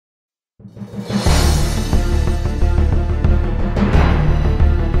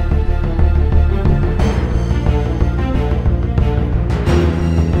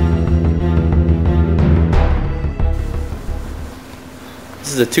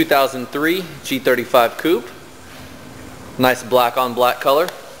is a 2003 G35 Coupe. Nice black on black color.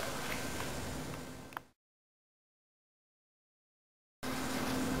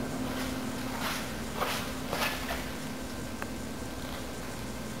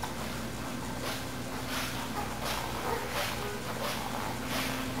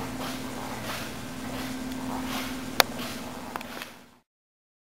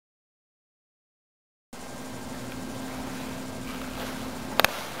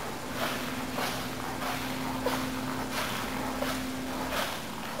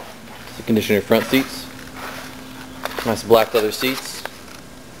 Condition your front seats. Nice black leather seats.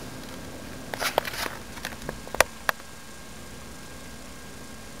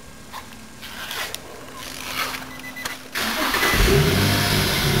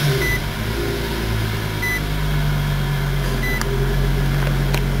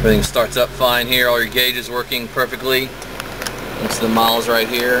 Everything starts up fine here. All your gauges working perfectly. Thanks to the miles right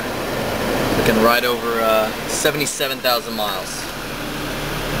here. Looking right over 77,000 miles.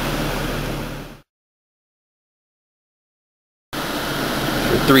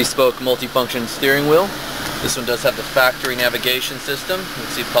 Three-spoke multifunction steering wheel. This one does have the factory navigation system. You can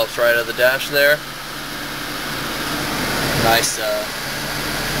see it pops right out of the dash there. Nice,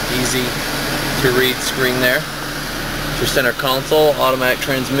 easy to read screen there. Your center console, automatic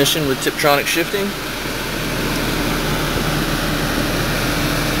transmission with Tiptronic shifting.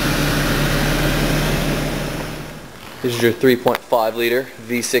 This is your 3.5 liter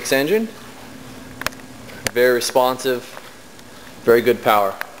V6 engine. Very responsive. Very good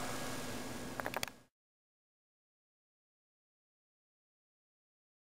power.